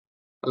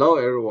Hello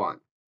everyone,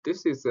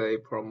 this is a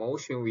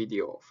promotion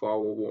video for our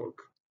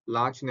work,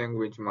 Large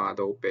Language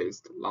Model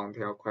Based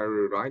Long-Tail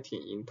Query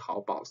Writing in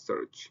Taobao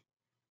Search.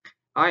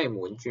 I am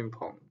Wenjun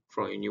Peng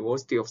from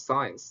University of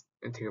Science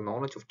and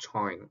Technology of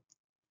China,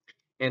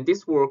 and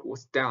this work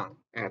was done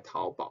at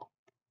Taobao.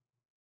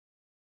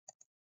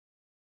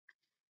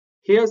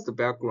 Here's the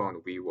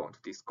background we want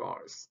to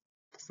discuss,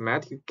 the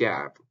semantic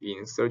gap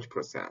in search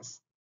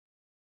process.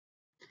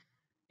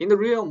 In the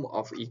realm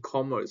of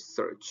e-commerce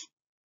search,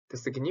 the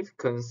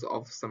significance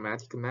of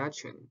semantic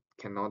matching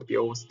cannot be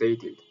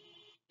overstated,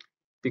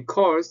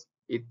 because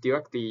it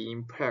directly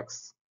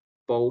impacts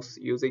both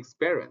user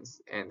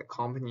experience and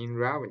company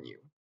revenue.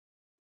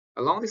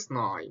 Along this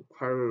line,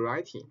 query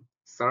writing,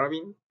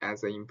 serving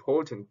as an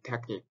important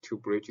technique to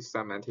bridge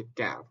semantic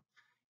gap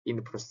in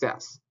the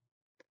process,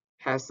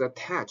 has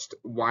attached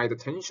wide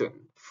attention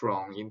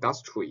from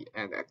industry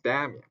and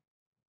academia.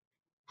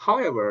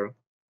 However,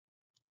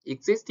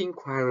 existing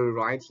query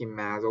writing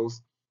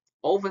methods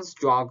often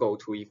struggle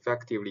to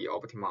effectively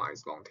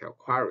optimize long-tail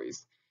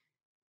queries.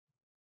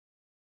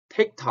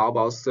 Take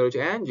Taobao search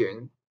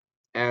engine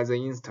as an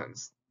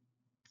instance.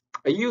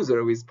 A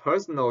user with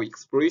personal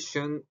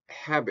expression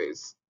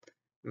habits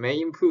may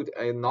input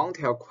a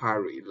long-tail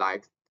query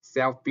like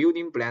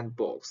self-building black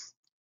box,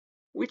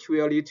 which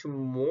will lead to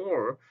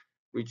more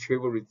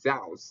retrieval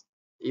results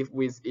if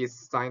with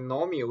its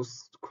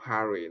synonymous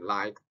query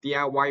like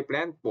DIY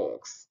black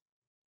box.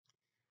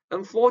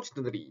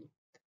 Unfortunately,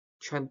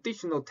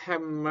 traditional type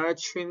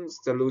matching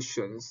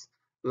solutions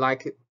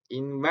like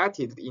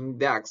inverted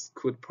index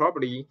could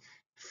probably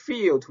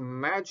fail to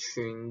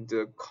matching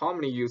the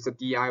commonly used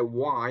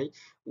DIY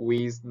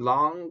with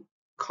long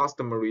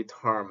customary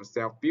term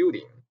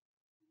self-building.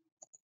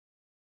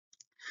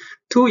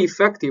 To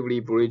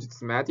effectively bridge the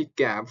semantic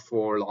gap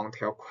for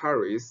long-tail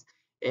queries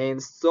and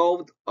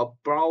solve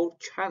above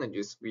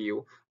challenges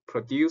will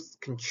produce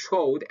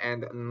controlled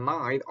and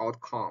aligned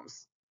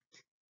outcomes,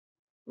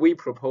 we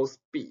propose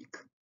BEAK,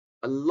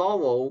 a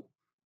novel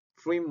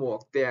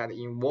framework that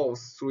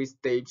involves three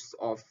stages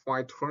of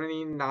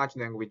fine-tuning large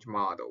language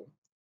model.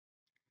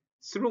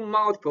 Through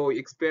multiple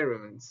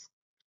experiments,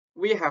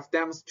 we have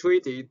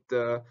demonstrated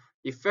the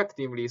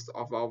effectiveness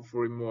of our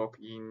framework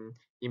in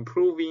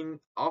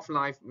improving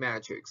offline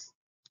metrics.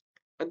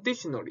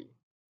 Additionally,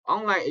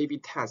 online A/B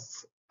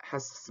tests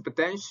has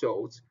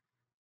substantial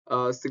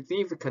a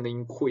significant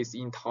increase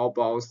in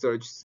Taobao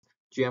search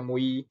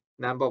GMV,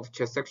 number of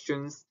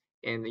transactions,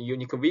 and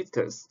unique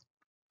visitors,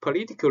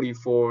 particularly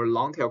for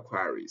long-tail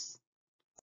queries.